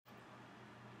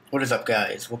What is up,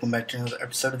 guys? Welcome back to another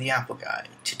episode of the Apple Guy.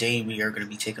 Today we are going to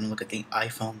be taking a look at the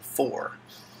iPhone 4.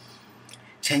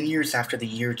 10 years after the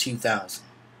year 2000,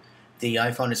 the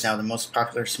iPhone is now the most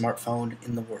popular smartphone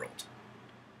in the world.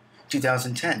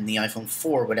 2010, the iPhone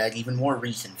 4 would add even more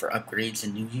reason for upgrades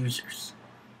and new users.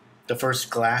 The first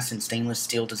glass and stainless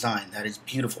steel design that is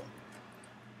beautiful.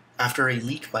 After a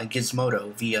leak by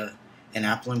Gizmodo via an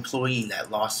Apple employee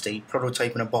that lost a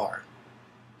prototype in a bar,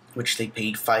 which they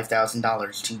paid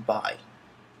 $5,000 to buy.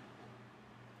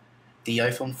 The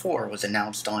iPhone 4 was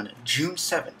announced on June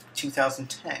 7th,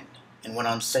 2010, and went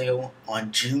on sale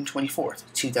on June 24th,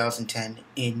 2010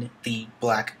 in the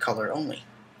black color only.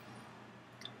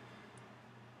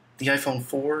 The iPhone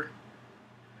 4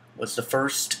 was the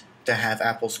first to have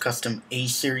Apple's custom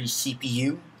A-series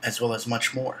CPU, as well as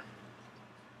much more.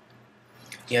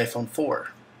 The iPhone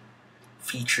 4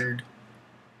 featured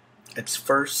its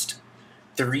first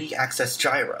 3-axis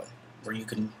gyro, where you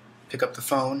can pick up the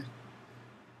phone,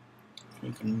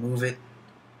 you can move it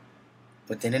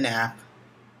within an app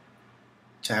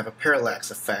to have a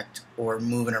parallax effect, or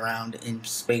move it around in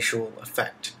spatial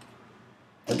effect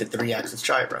with the 3-axis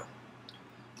gyro.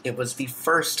 It was the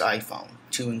first iPhone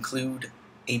to include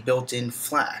a built-in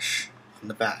flash on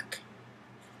the back,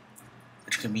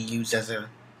 which can be used as a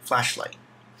flashlight.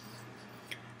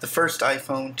 The first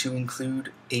iPhone to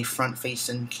include a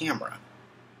front-facing camera.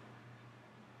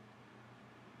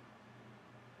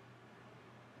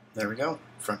 There we go,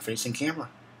 front-facing camera.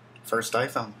 First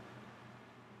iPhone.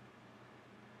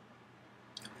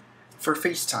 For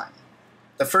FaceTime,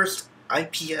 the first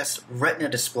IPS Retina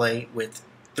display with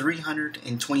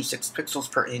 326 pixels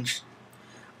per inch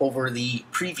over the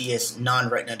previous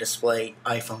non-Retina display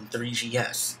iPhone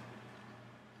 3GS.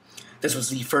 This was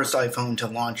the first iPhone to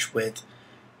launch with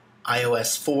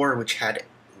iOS 4, which had a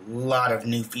lot of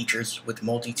new features with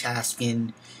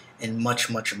multitasking and much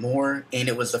more, and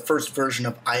it was the first version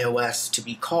of iOS to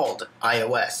be called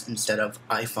iOS instead of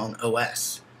iPhone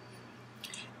OS.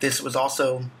 This was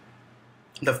also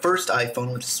the first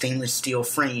iPhone with a stainless steel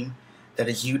frame that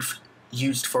is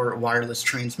used for wireless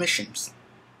transmissions,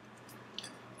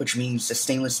 which means the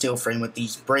stainless steel frame with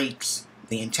these breaks,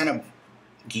 the antenna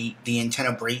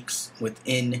breaks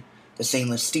within the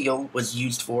stainless steel was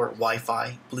used for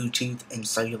Wi-Fi, Bluetooth, and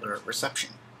cellular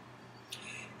reception.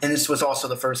 And this was also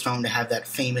the first phone to have that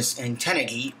famous antenna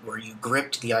gate where you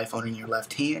gripped the iPhone in your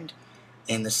left hand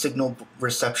and the signal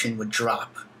reception would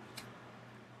drop.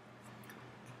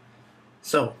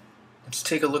 So, let's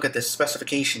take a look at the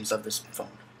specifications of this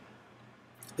phone.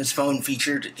 This phone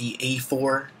featured the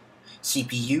A4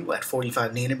 CPU at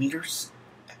 45 nanometers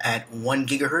at 1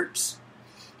 gigahertz,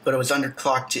 but it was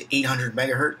underclocked to 800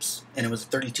 megahertz, and it was a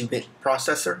 32-bit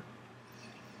processor.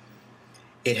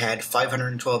 It had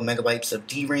 512 megabytes of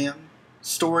DRAM.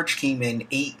 Storage came in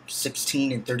 8,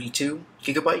 16, and 32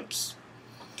 gigabytes.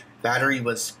 Battery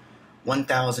was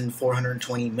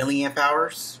 1,420 milliamp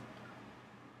hours,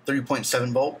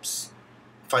 3.7 volts,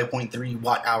 5.3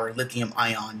 watt-hour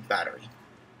lithium-ion battery.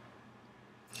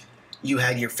 You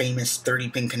had your famous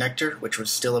 30-pin connector, which was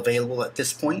still available at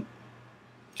this point.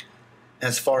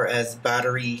 As far as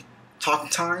battery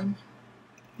talk time,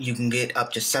 you can get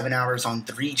up to 7 hours on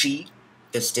 3G.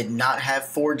 This did not have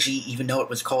 4G, even though it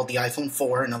was called the iPhone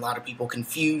 4, and a lot of people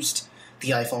confused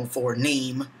the iPhone 4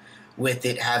 name with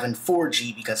it having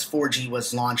 4G because 4G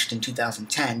was launched in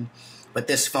 2010, but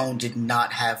this phone did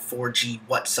not have 4G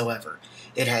whatsoever.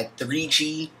 It had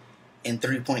 3G and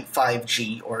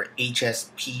 3.5G, or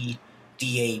HSPDA+.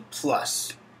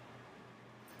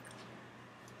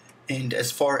 And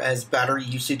as far as battery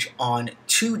usage on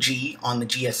 2G on the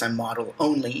GSM model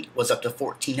only was up to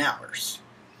 14 hours.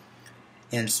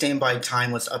 And standby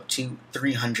time was up to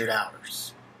 300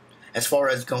 hours. As far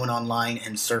as going online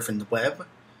and surfing the web,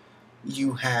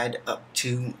 you had up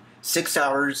to 6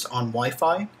 hours on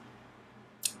Wi-Fi,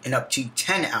 and up to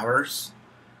 10 hours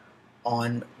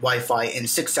on Wi-Fi, and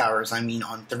 6 hours, on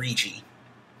 3G.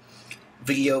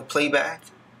 Video playback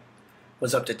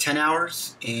was up to 10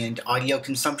 hours, and audio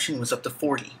consumption was up to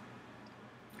 40.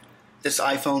 This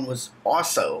iPhone was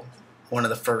also one of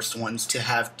the first ones to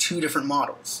have two different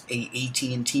models, a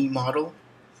AT&T model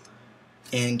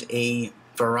and a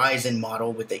Verizon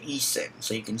model with the eSIM.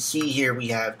 So you can see here we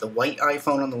have the white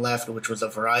iPhone on the left, which was a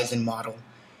Verizon model,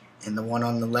 and the one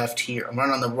on the left here,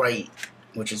 one on the right,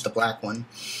 which is the black one,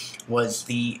 was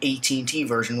the AT&T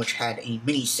version, which had a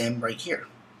mini SIM right here.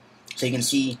 So you can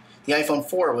see the iPhone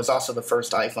 4 was also the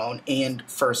first iPhone and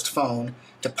first phone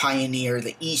to pioneer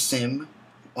the eSIM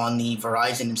on the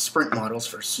Verizon and Sprint models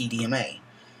for CDMA,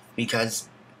 because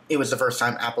it was the first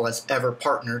time Apple has ever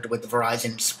partnered with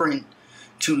Verizon and Sprint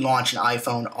to launch an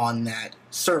iPhone on that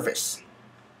service.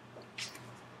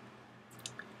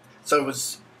 So it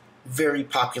was very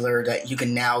popular that you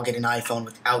can now get an iPhone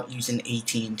without using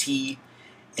AT&T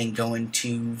and going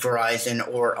to Verizon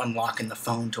or unlocking the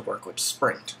phone to work with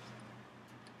Sprint.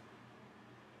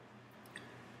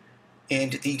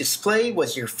 And the display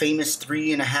was your famous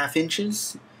 3.5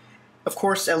 inches. Of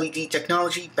course, LED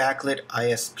technology, backlit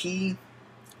ISP,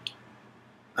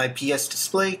 IPS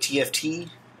display, TFT,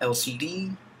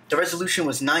 LCD. The resolution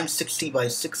was 960 by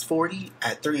 640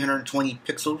 at 320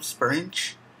 pixels per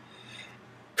inch.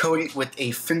 Coated with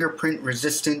a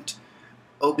fingerprint-resistant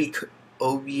OBI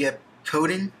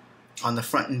coating on the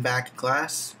front and back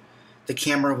glass. The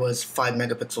camera was 5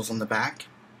 megapixels on the back,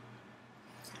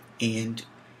 and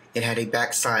it had a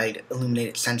backside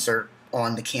illuminated sensor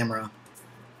on the camera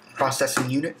processing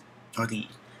unit, or the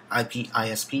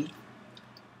ISP.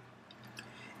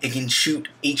 It can shoot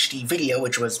HD video,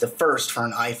 which was the first for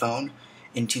an iPhone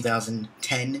in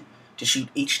 2010, to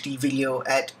shoot HD video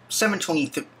at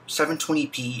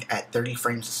 720p at 30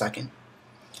 frames a second.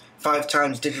 5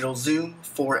 times digital zoom,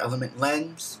 4-element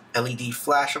lens, LED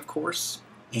flash, of course,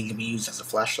 and can be used as a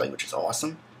flashlight, which is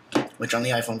awesome. Which on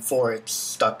the iPhone 4, it's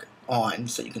stuck on,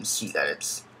 so you can see that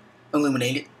it's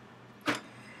illuminated.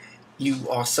 You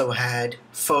also had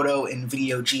photo and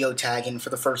video geotagging for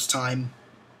the first time,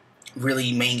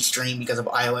 really mainstream because of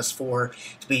iOS 4,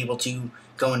 to be able to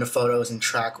go into photos and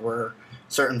track where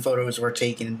certain photos were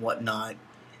taken and whatnot,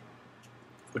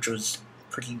 which was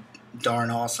pretty darn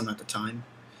awesome at the time.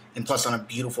 And plus, on a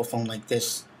beautiful phone like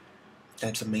this,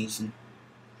 that's amazing.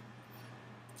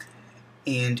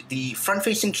 And the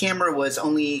front-facing camera was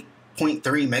only 0.3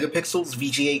 megapixels,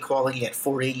 VGA quality at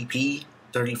 480p,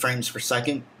 30 frames per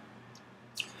second.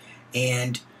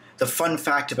 And the fun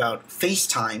fact about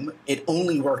FaceTime, it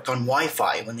only worked on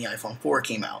Wi-Fi when the iPhone 4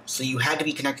 came out. So you had to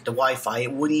be connected to Wi-Fi.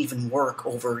 It wouldn't even work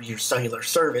over your cellular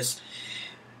service.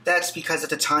 That's because at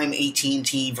the time,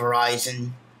 AT&T,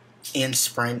 Verizon, and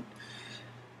Sprint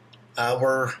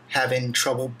were having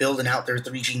trouble building out their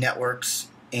 3G networks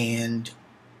and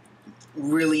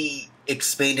really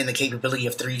expanding the capability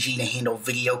of 3G to handle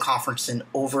video conferencing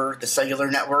over the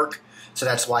cellular network. So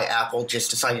that's why Apple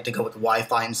just decided to go with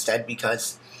Wi-Fi instead,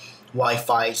 because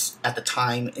Wi-Fi at the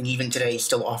time, and even today,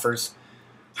 still offers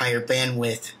higher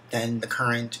bandwidth than the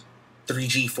current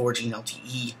 3G, 4G, and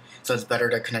LTE. So it's better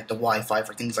to connect to Wi-Fi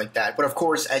for things like that. But of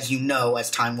course, as you know,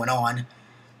 as time went on,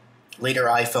 later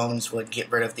iPhones would get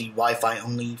rid of the Wi-Fi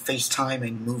only FaceTime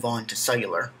and move on to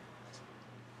cellular.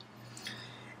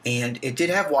 And it did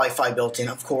have Wi-Fi built in,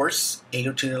 of course,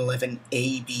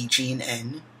 802.11a, b, g, and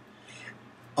n.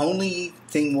 Only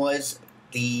thing was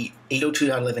the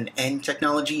 802.11n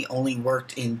technology only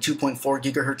worked in 2.4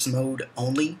 gigahertz mode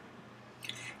only.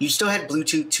 You still had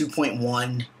Bluetooth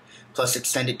 2.1 plus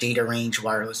extended data range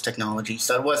wireless technology,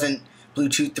 so it wasn't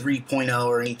Bluetooth 3.0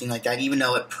 or anything like that, even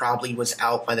though it probably was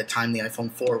out by the time the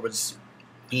iPhone 4 was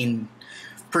being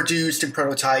produced and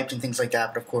prototyped and things like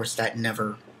that, but of course that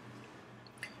never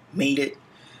made it.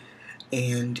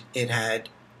 And it had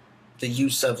the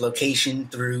use of location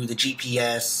through the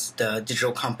GPS, the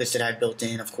digital compass it had built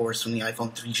in, of course, when the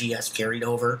iPhone 3GS carried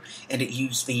over, and it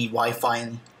used the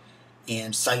Wi-Fi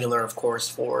and cellular, of course,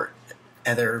 for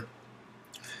other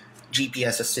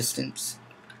GPS assistance.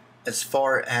 As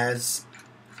far as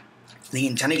the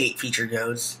antenna gate feature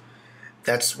goes,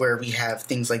 that's where we have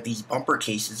things like these bumper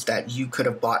cases that you could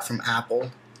have bought from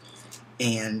Apple.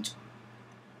 And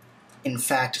in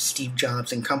fact, Steve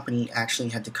Jobs and company actually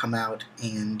had to come out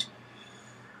and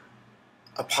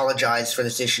apologize for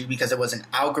this issue because it was an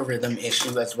algorithm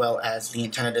issue, as well as the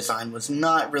antenna design was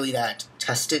not really that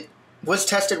tested. Was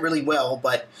tested really well,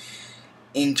 but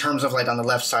in terms of, like, on the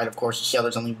left side, of course, you see how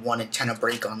there's only one antenna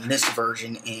break on this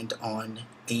version, and on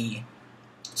the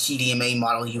CDMA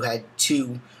model you had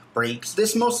 2 breaks.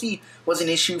 This mostly was an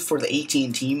issue for the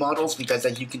AT&T models because,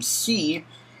 as you can see,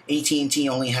 AT&T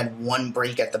only had 1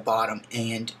 break at the bottom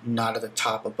and not at the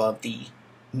top above the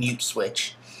mute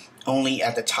switch, only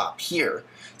at the top here.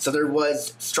 So there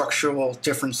was structural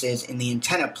differences in the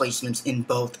antenna placements in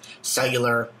both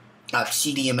cellular,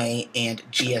 CDMA, and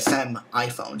GSM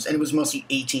iPhones, and it was mostly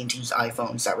AT&T's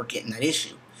iPhones that were getting that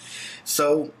issue.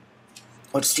 So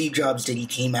what Steve Jobs did, he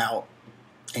came out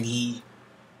and he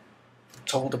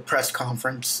told a press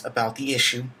conference about the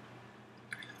issue,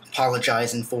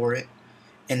 apologizing for it,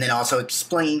 and then also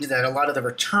explained that a lot of the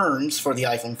returns for the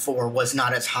iPhone 4 was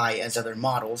not as high as other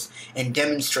models, and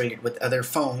demonstrated with other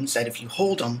phones that if you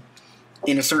hold them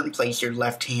in a certain place, your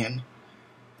left hand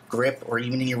grip, or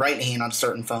even in your right hand on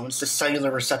certain phones, the cellular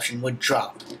reception would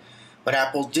drop. But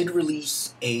Apple did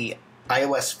release a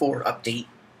iOS 4 update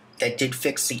that did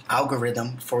fix the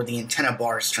algorithm for the antenna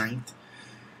bar strength,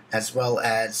 as well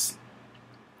as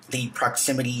the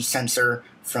proximity sensor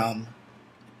from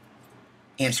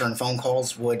answering phone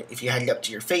calls would, if you had it up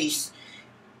to your face,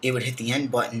 it would hit the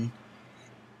end button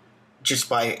just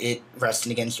by it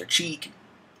resting against your cheek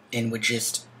and would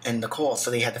just end the call.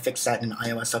 So they had to fix that in an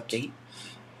iOS update.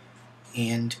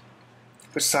 And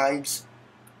besides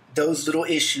those little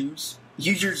issues,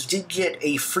 users did get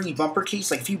a free bumper case.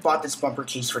 Like if you bought this bumper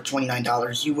case for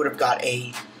 $29, you would have got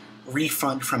a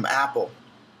refund from Apple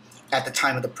at the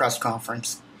time of the press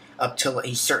conference up till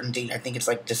a certain date. I think it's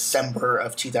like December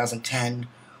of 2010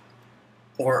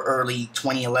 or early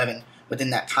 2011, within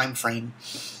that time frame.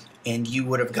 And you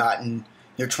would have gotten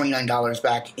your $29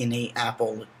 back in a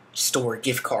Apple Store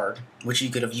gift card, which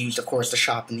you could have used, of course, to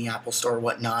shop in the Apple Store or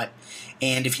whatnot.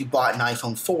 And if you bought an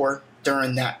iPhone 4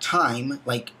 during that time,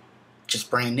 like just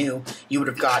brand new, you would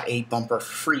have got a bumper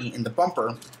free. And the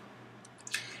bumper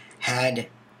had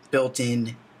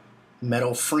built-in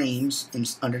metal frames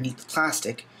underneath the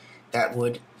plastic that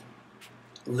would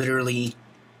literally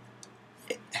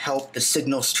help the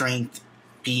signal strength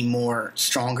be more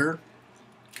stronger,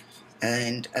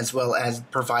 and as well as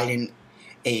providing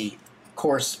a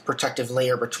coarse protective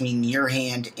layer between your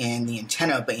hand and the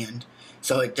antenna band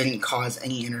so it didn't cause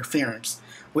any interference,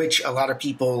 which a lot of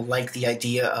people like the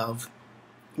idea of,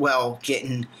 well,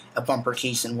 getting a bumper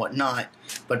case and whatnot,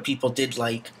 but people did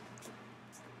like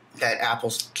that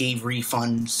Apple gave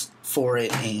refunds for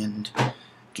it and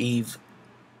gave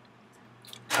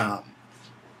a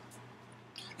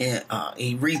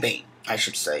rebate, I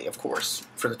should say, of course,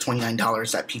 for the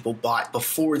 $29 that people bought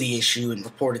before the issue and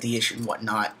reported the issue and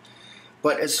whatnot.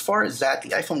 But as far as that, the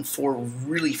iPhone 4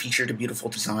 really featured a beautiful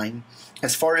design.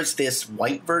 As far as this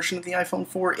white version of the iPhone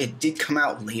 4, it did come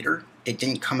out later. It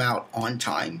didn't come out on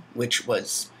time, which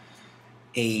was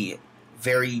a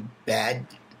very bad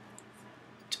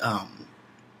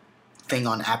thing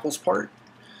on Apple's part,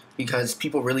 because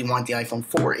people really want the iPhone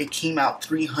 4. It came out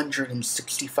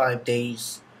 365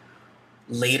 days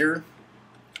later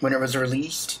when it was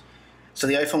released. So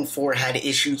the iPhone 4 had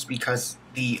issues because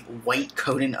the white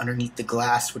coating underneath the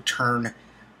glass would turn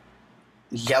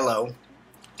yellow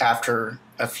after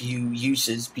a few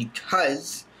uses,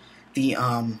 because the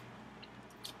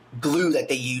glue that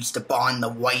they used to bond the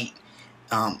white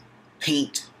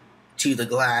paint to the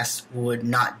glass would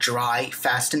not dry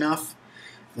fast enough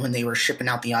when they were shipping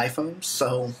out the iPhones.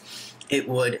 So it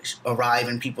would arrive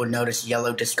and people would notice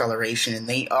yellow discoloration, and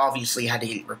they obviously had to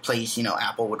get it replaced. You know,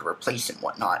 Apple would replace it and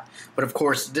whatnot. But of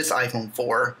course, this iPhone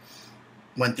 4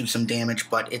 went through some damage,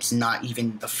 but it's not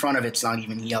even, the front of it's not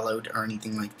even yellowed or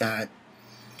anything like that.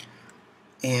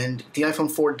 And the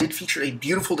iPhone 4 did feature a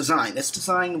beautiful design. This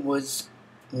design was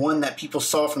one that people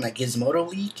saw from that Gizmodo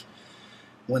leak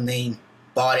when they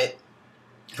bought it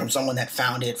from someone that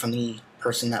found it from the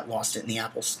person that lost it in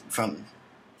the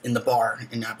in the bar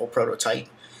in Apple prototype,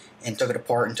 and took it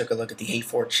apart and took a look at the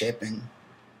A4 chip and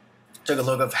took a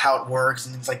look of how it works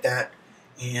and things like that.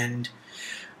 And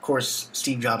of course,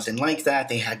 Steve Jobs didn't like that.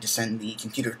 They had to send the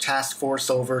computer task force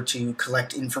over to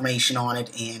collect information on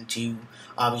it and to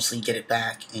obviously get it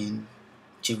back and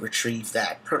to retrieve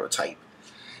that prototype.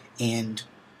 And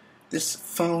this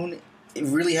phone, it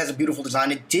really has a beautiful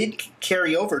design. It did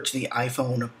carry over to the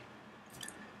iPhone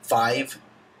 5,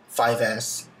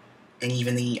 5S, and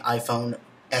even the iPhone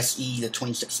SE, the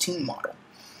 2016 model.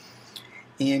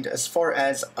 And as far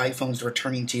as iPhones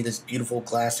returning to this beautiful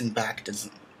glass and back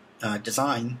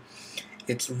design,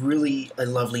 it's really a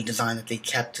lovely design that they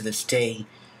kept to this day,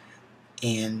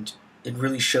 and it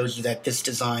really shows you that this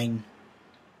design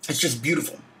is just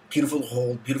beautiful. Beautiful to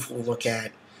hold, beautiful to look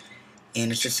at,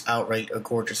 and it's just outright a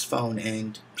gorgeous phone,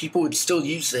 and people would still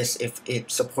use this if it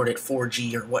supported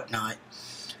 4G or whatnot.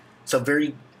 So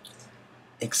very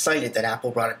excited that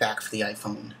Apple brought it back for the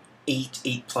iPhone 8,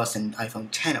 8 Plus, and iPhone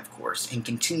 10, of course, and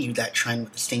continued that trend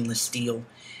with the stainless steel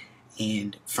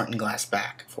and front and glass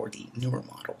back for the newer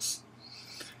models.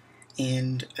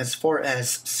 And as far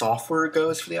as software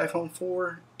goes for the iPhone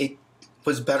 4, it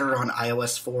was better on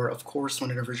iOS 4, of course,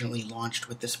 when it originally launched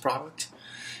with this product.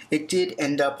 It did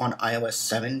end up on iOS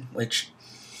 7, which,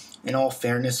 in all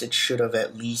fairness, it should have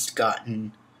at least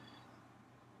gotten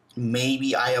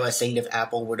maybe iOS 8 if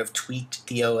Apple would have tweaked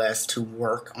the OS to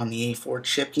work on the A4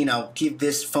 chip. You know, give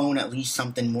this phone at least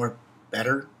something more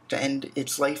better to end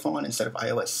its life on instead of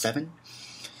iOS 7.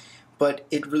 But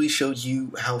it really shows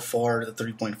you how far the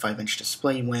 3.5-inch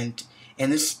display went.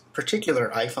 And this particular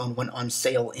iPhone went on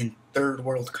sale in third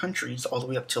world countries all the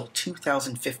way up till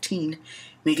 2015,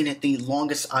 making it the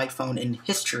longest iPhone in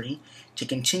history to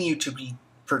continue to be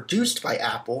produced by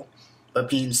Apple but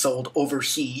being sold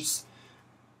overseas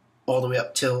all the way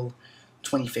up till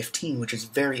 2015, which is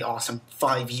very awesome,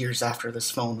 5 years after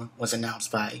this phone was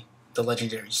announced by the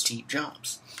legendary Steve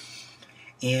Jobs.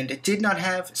 And it did not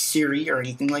have Siri or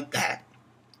anything like that.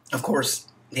 Of course,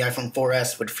 the iPhone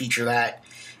 4S would feature that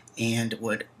and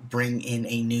would bring in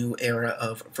a new era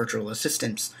of virtual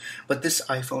assistants. But this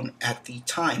iPhone at the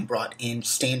time brought in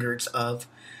standards of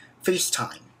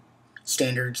FaceTime,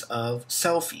 standards of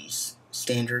selfies,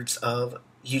 standards of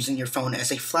using your phone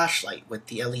as a flashlight with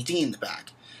the LED in the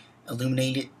back,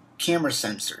 illuminated camera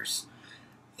sensors,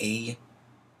 a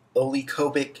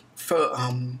oleocopic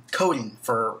coating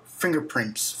for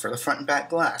fingerprints for the front and back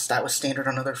glass. That was standard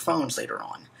on other phones later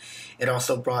on. It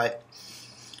also brought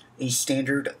a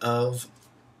standard of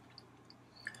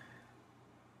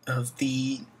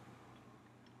the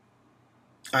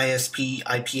ISP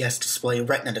IPS display,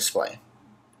 Retina display.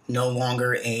 No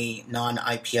longer a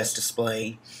non-IPS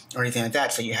display or anything like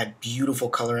that, so you had beautiful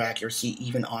color accuracy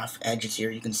even off edges here.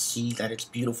 You can see that it's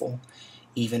beautiful.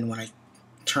 Even when I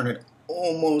turn it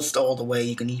almost all the way,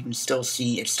 you can even still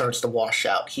see it starts to wash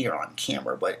out here on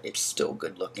camera, but it's still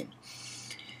good looking.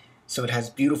 So it has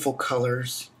beautiful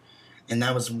colors, and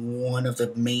that was one of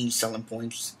the main selling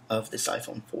points of this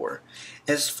iPhone 4.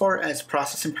 As far as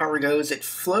processing power goes, it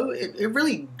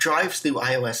really drives through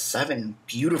iOS 7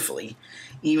 beautifully,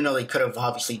 even though they could have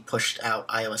obviously pushed out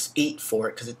iOS 8 for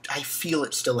it, because I feel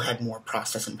it still had more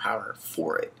processing power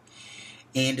for it.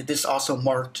 And this also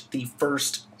marked the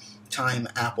first time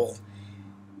Apple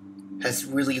has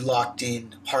really locked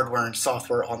in hardware and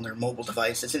software on their mobile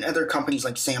devices, and other companies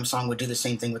like Samsung would do the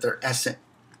same thing with their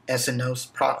Exynos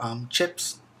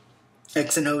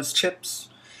chips,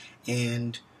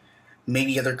 and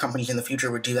maybe other companies in the future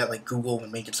would do that, like Google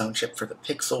would make its own chip for the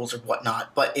Pixels or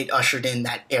whatnot, but it ushered in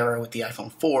that era with the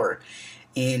iPhone 4,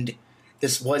 and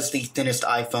this was the thinnest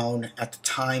iPhone at the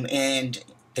time, and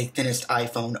the thinnest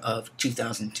iPhone of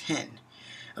 2010.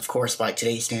 Of course, by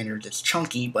today's standards, it's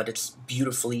chunky, but it's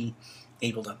beautifully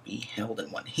able to be held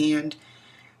in one hand.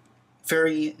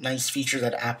 Very nice feature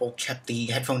that Apple kept the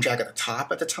headphone jack at the top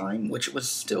at the time, which was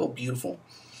still beautiful.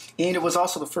 And it was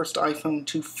also the first iPhone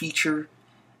to feature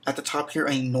at the top here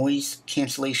a noise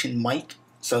cancellation mic.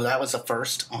 So that was a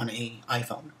first on an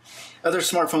iPhone. Other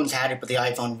smartphones had it, but the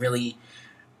iPhone really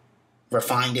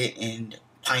refined it and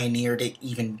pioneered it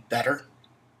even better.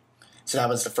 So that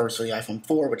was the first for the iPhone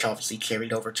 4, which obviously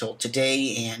carried over till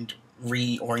today and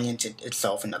reoriented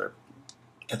itself in other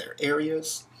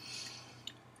areas.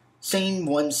 Same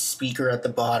one speaker at the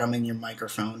bottom in your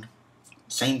microphone.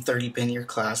 Same 30-pin, your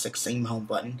classic, same home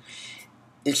button.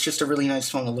 It's just a really nice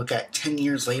phone to look at 10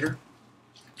 years later,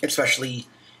 especially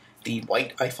the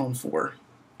white iPhone 4.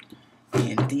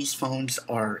 And these phones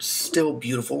are still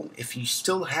beautiful. If you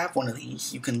still have one of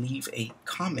these, you can leave a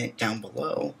comment down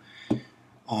below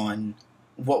on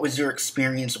what was your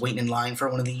experience waiting in line for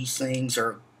one of these things,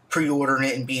 or pre-ordering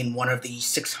it and being one of the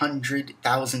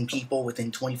 600,000 people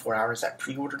within 24 hours that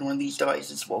pre-ordered one of these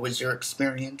devices. What was your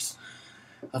experience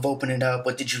of opening it up?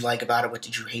 What did you like about it? What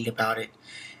did you hate about it?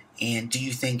 And do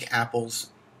you think Apple's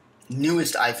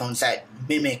newest iPhones that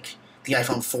mimic the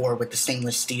iPhone 4 with the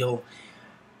stainless steel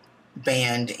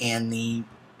band and the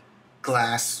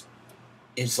glass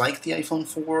is like the iPhone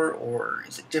 4, or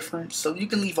is it different? So you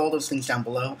can leave all those things down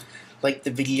below. Like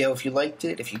the video if you liked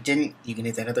it. If you didn't, you can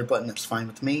hit that other button. That's fine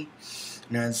with me.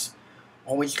 And as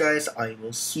always, guys, I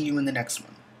will see you in the next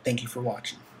one. Thank you for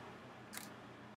watching.